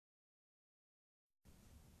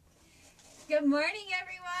Good morning,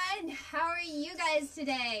 everyone. How are you guys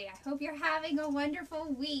today? I hope you're having a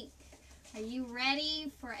wonderful week. Are you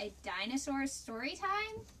ready for a dinosaur story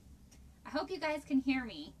time? I hope you guys can hear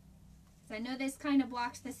me, because I know this kind of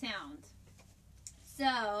blocks the sound.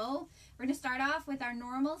 So, we're going to start off with our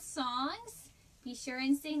normal songs. Be sure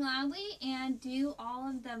and sing loudly and do all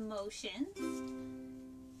of the motions.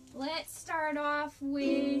 Let's start off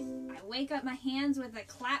with, I wake up my hands with a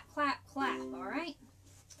clap, clap, clap, all right?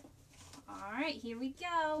 All right, here we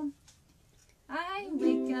go. I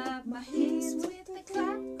wake up my hands with a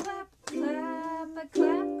clap, clap, clap, a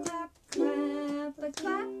clap, clap, clap, a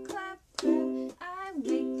clap, clap, clap. I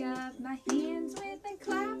wake up my hands with a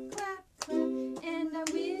clap, clap, clap, and I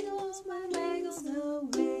wiggles my waggles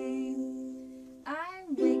away. I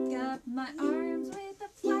wake up my arms with a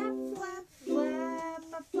flap, flap, flap,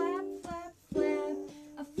 a flap, flap, flap,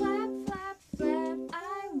 a flap, flap, flap.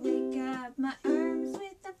 I wake up my arms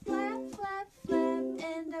with a flap, flap, flap,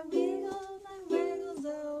 and I wiggle my waggles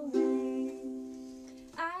away.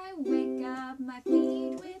 I wake up my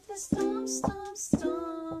feet with a stomp, stomp,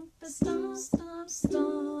 stomp, a stomp, stomp,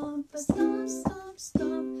 stomp, a stomp, stomp,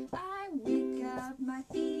 stomp. I wake up my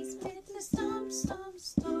feet with a stomp, stomp,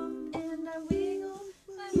 stomp, and I wiggle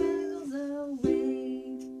my waggles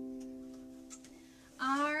away.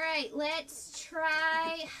 All right, let's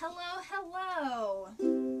try hello, hello.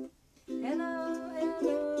 Hello,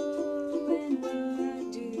 hello, and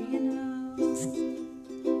what do you know?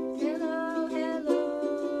 Hello, hello,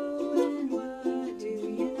 and what do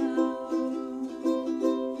you know?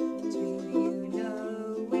 Do you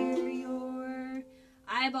know where your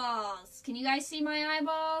eyeballs? Can you guys see my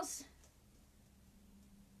eyeballs?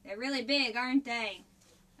 They're really big, aren't they?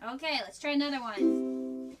 Okay, let's try another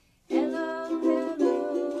one. Hello, hello,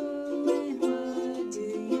 and what do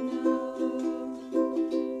you know?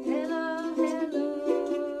 Hello, hello,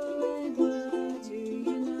 and what do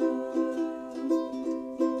you know?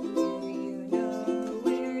 Do you know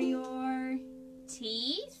where your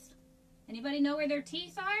teeth? Anybody know where their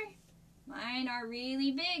teeth are? Mine are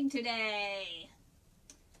really big today.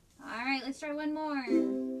 All right, let's try one more.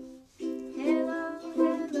 Hello,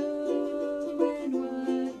 hello, and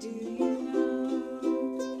what do you know?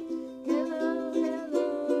 Hello, hello,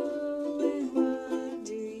 and what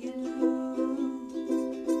do you know?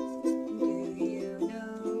 Do you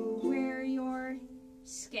know where your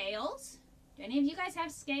scales? Do any of you guys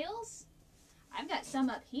have scales? I've got some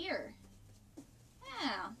up here.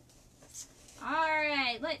 Yeah. All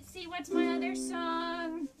right, let's see, what's my other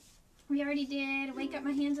song? We already did wake up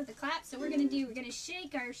my hands with a clap, so we're going to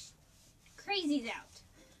shake our crazies out.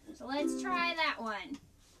 So let's try that one.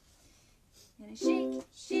 Gonna shake,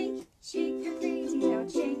 shake, shake our crazies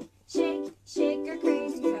out. Shake, shake, shake our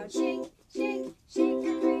crazies out. Shake, shake, shake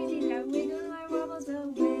our crazies out. Wiggle our wobbles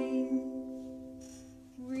away.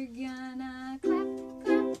 We're gonna clap,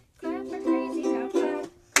 clap, clap our crazies out. Clap,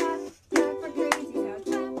 clap, clap our crazies out.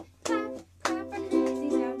 Clap, clap, clap our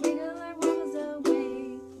crazies out. Wiggle our wobbles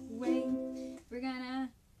away. We're gonna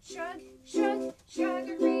shrug, shrug, shrug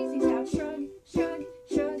our crazies out. Shrug, shrug,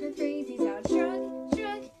 shrug our crazies out. Shrug,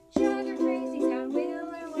 shrug, shrug our crazies out. Wiggle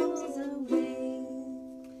our wobbles away.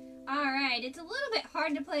 Alright, it's a little bit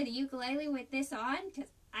hard to play the ukulele with this on because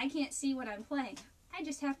I can't see what I'm playing. I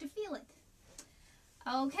just have to feel it.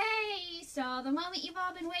 Okay, so the moment you've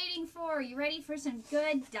all been waiting for. Are you ready for some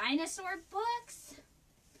good dinosaur books?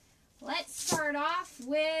 Let's start off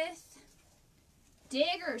with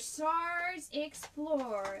Diggersaurs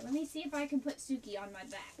Explore. Let me see if I can put Suki on my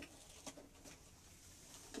back.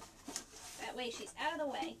 That way she's out of the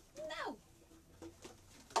way. No!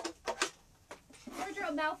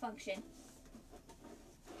 Wardrobe malfunction.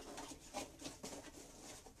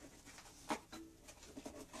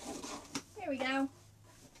 There we go.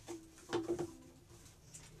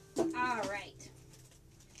 Alright.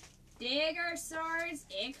 Diggersaurs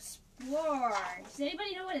Explore. Does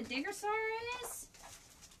anybody know what a Diggersaur is?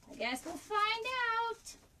 I guess we'll find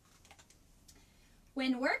out.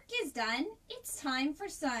 When work is done, it's time for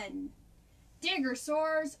sun.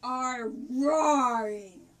 Diggersaurs are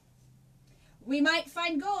roaring. We might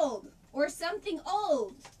find gold or something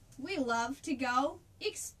old. We love to go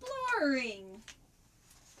exploring.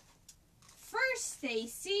 First they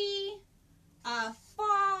see a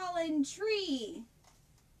fallen tree.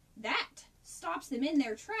 That stops them in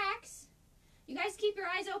their tracks. You guys keep your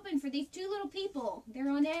eyes open for these two little people. They're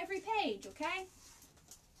on every page, okay?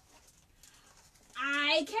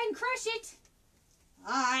 I can crush it.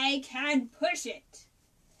 I can push it.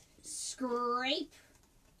 Scrape.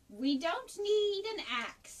 We don't need an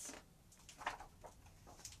axe.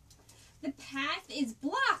 The path is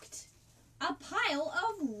blocked. A pile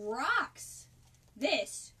of rocks.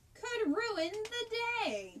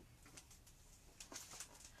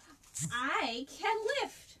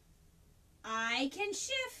 and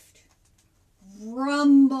shift.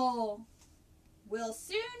 Rumble. We'll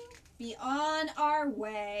soon be on our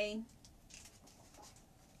way.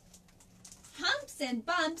 Humps and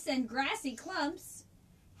bumps and grassy clumps,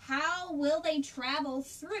 how will they travel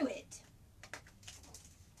through it?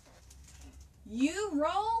 You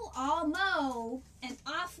roll, I'll mow, and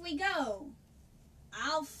off we go.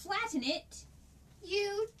 I'll flatten it,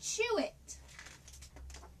 you chew it.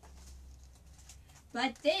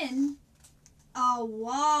 But then, a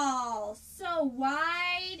wall so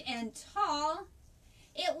wide and tall,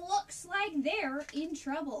 it looks like they're in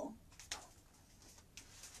trouble.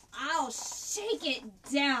 I'll shake it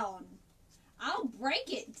down. I'll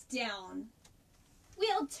break it down.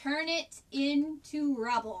 We'll turn it into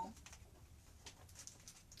rubble.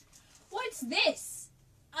 What's this?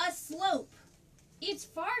 A slope. It's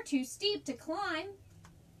far too steep to climb.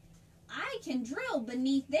 I can drill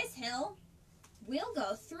beneath this hill. We'll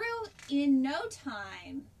go through in no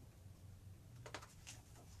time.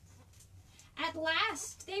 At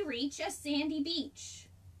last they reach a sandy beach.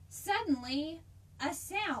 Suddenly, a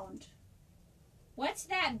sound. What's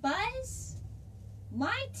that buzz?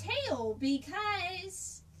 My tail,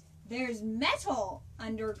 because there's metal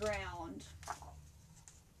underground.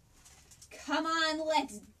 Come on,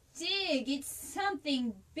 let's dig. It's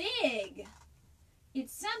something big.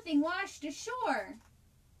 It's something washed ashore.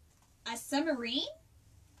 A submarine?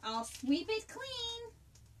 I'll sweep it clean.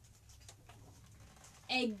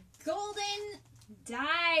 A golden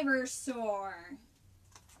Diversaur.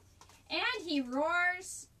 And he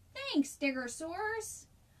roars, "Thanks, Diggersaurs.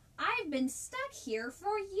 I've been stuck here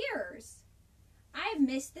for years. I've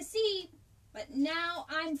missed the sea, but now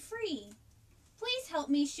I'm free. Please help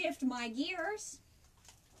me shift my gears."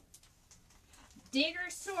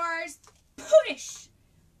 Diggersaurs push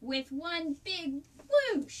with one big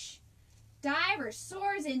whoosh.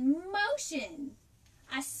 Diversaurs in motion.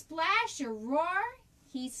 A splash, a roar,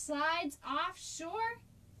 he slides offshore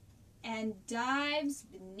and dives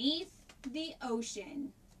beneath the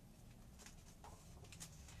ocean.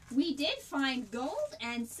 We did find gold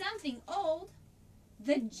and something old,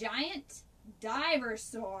 the giant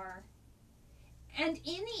Diversaur. And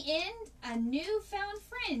in the end, a newfound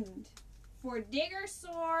friend for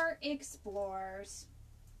Diggersaur explorers.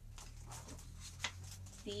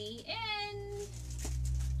 The end.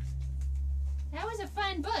 That was a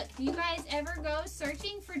fun book. Do you guys ever go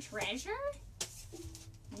searching for treasure?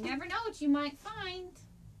 You never know what you might find.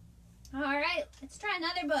 Alright, let's try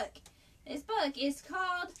another book. This book is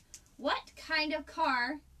called What Kind of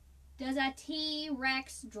Car Does a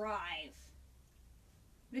T.Rex Drive?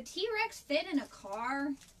 Would a T.Rex fit in a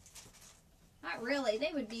car? Not really.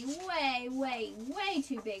 They would be way, way, way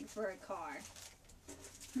too big for a car.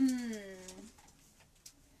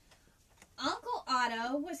 Uncle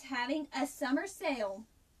Otto was having a summer sale,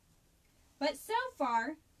 but so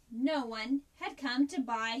far no one had come to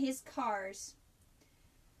buy his cars.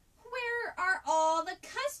 "Where are all the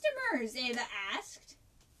customers?" Ava asked.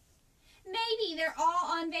 "Maybe they're all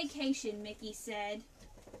on vacation," Mickey said.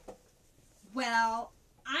 "Well,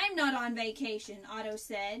 I'm not on vacation," Otto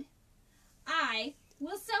said. "I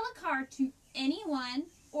will sell a car to anyone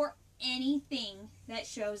or anything that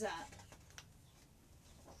shows up."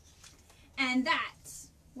 And that's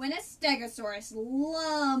when a Stegosaurus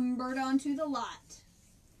lumbered onto the lot.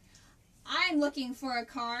 "I'm looking for a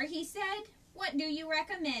car," he said. "What do you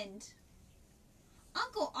recommend?"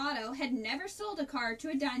 Uncle Otto had never sold a car to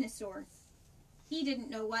a dinosaur. He didn't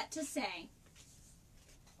know what to say.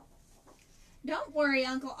 "Don't worry,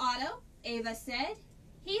 Uncle Otto," Ava said.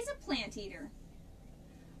 "He's a plant eater."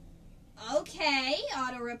 "Okay,"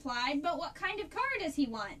 Otto replied, "but what kind of car does he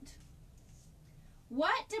want?"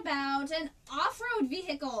 "What about an off-road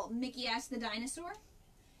vehicle?" Mickey asked the dinosaur.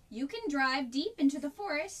 "You can drive deep into the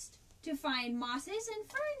forest to find mosses and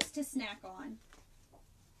ferns to snack on."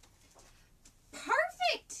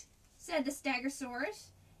 "Perfect," said the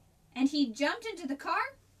Stegosaurus, and he jumped into the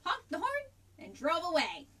car, honked the horn, and drove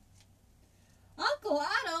away. "Uncle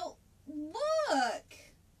Otto, look!"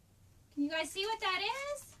 Can you guys see what that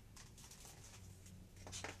is?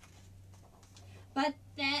 But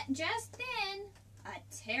just then, a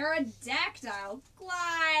pterodactyl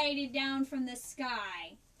glided down from the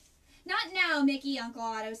sky. "Not now, Mickey," Uncle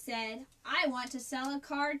Otto said. "I want to sell a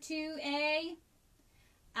car to a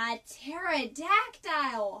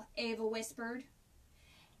pterodactyl," Ava whispered.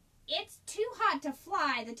 "It's too hot to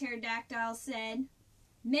fly," the pterodactyl said.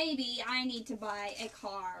 "Maybe I need to buy a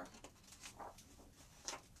car."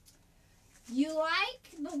 "You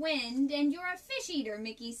like the wind and you're a fish eater,"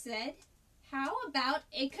 Mickey said. "How about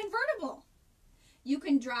a convertible? You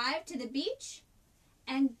can drive to the beach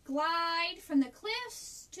and glide from the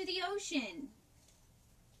cliffs to the ocean.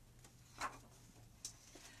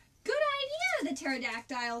 Good idea, the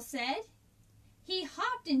pterodactyl said. He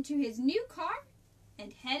hopped into his new car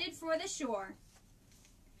and headed for the shore.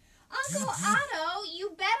 Uncle Otto,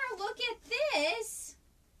 you better look at this.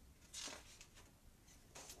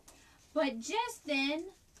 But just then,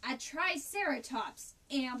 a triceratops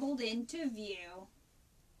ambled into view.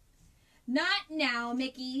 Not now,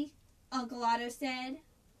 Mickey, Uncle Otto said.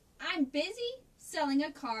 I'm busy selling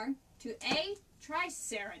a car to a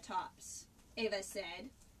triceratops, Ava said.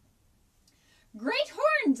 Great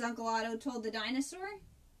horns, Uncle Otto told the dinosaur.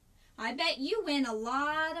 I bet you win a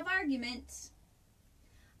lot of arguments.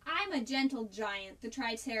 I'm a gentle giant, the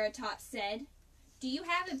triceratops said. Do you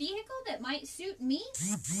have a vehicle that might suit me?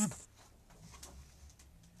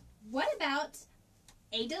 What about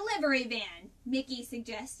a delivery van? Mickey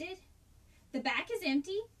suggested. The back is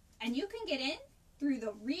empty, and you can get in through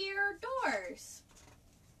the rear doors.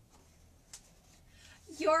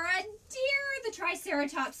 You're a dear, the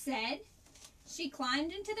triceratops said. She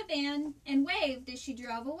climbed into the van and waved as she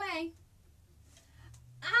drove away.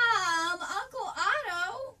 Uncle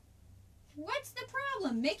Otto, what's the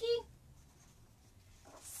problem, Mickey?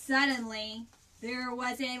 Suddenly, there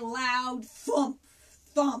was a loud thump,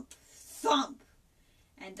 thump, thump,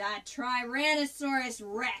 and a Tyrannosaurus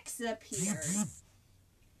Rex appeared.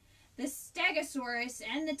 The Stegosaurus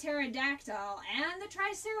and the Pterodactyl and the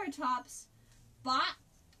Triceratops bought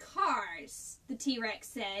cars, the T.Rex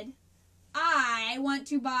said. I want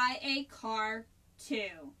to buy a car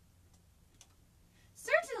too.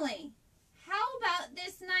 Certainly. How about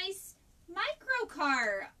this nice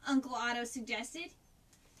microcar? Uncle Otto suggested.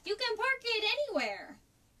 You can park it anywhere.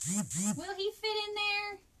 Will he fit in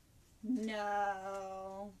there?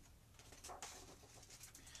 No.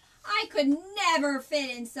 I could never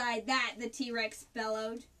fit inside that, the T-Rex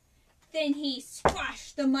bellowed. Then he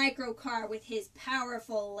squashed the microcar with his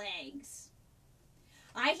powerful legs.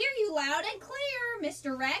 I hear you loud and clear,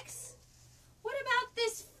 Mr. Rex. What about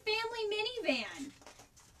this family minivan?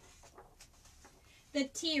 The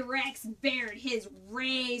T-Rex bared his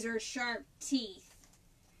razor-sharp teeth.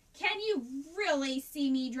 Can you really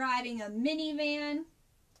see me driving a minivan?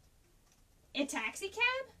 A taxi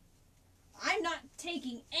cab? I'm not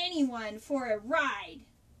taking anyone for a ride.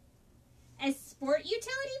 A sport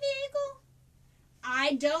utility vehicle?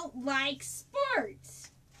 I don't like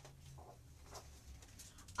sports.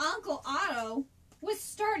 Uncle Otto was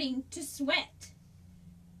starting to sweat.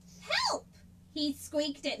 Help! He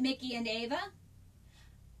squeaked at Mickey and Ava.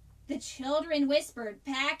 The children whispered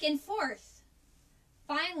back and forth.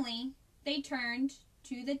 Finally, they turned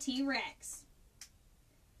to the T-Rex.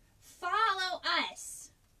 Follow us.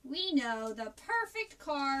 We know the perfect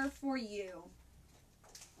car for you.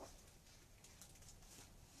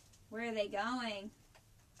 Where are they going?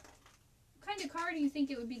 What kind of car do you think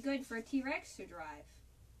it would be good for a T-Rex to drive?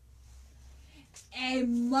 A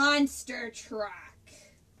monster truck.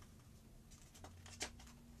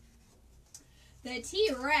 The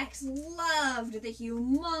T-Rex loved the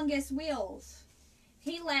humongous wheels.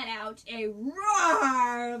 He let out a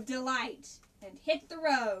roar of delight and hit the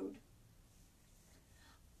road.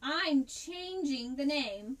 I'm changing the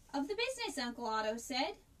name of the business, Uncle Otto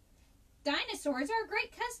said. Dinosaurs are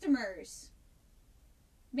great customers.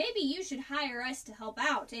 Maybe you should hire us to help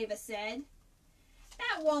out, Ava said.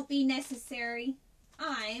 That won't be necessary.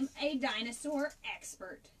 I'm a dinosaur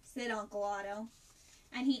expert, said Uncle Otto.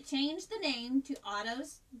 And he changed the name to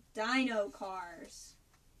Otto's Dino Cars.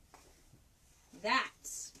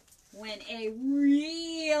 That's when a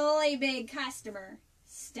really big customer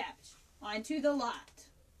stepped onto the lot.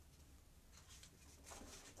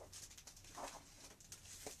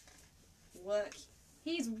 Look,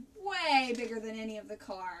 he's way bigger than any of the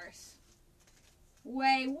cars.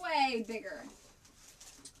 Way, way bigger.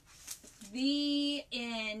 The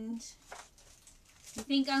end. You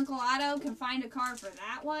think Uncle Otto can find a car for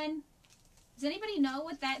that one? Does anybody know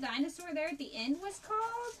what that dinosaur there at the end was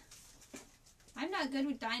called? I'm not good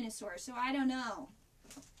with dinosaurs, so I don't know.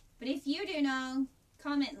 But if you do know,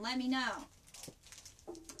 comment and let me know.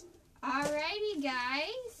 Alrighty,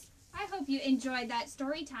 guys. I hope you enjoyed that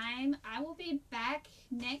story time. I will be back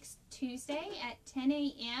next Tuesday at 10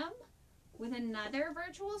 a.m. with another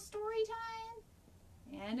virtual story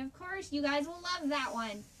time. And of course, you guys will love that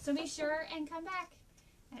one. So be sure and come back.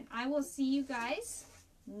 And I will see you guys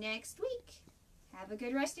next week. Have a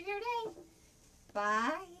good rest of your day.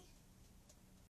 Bye.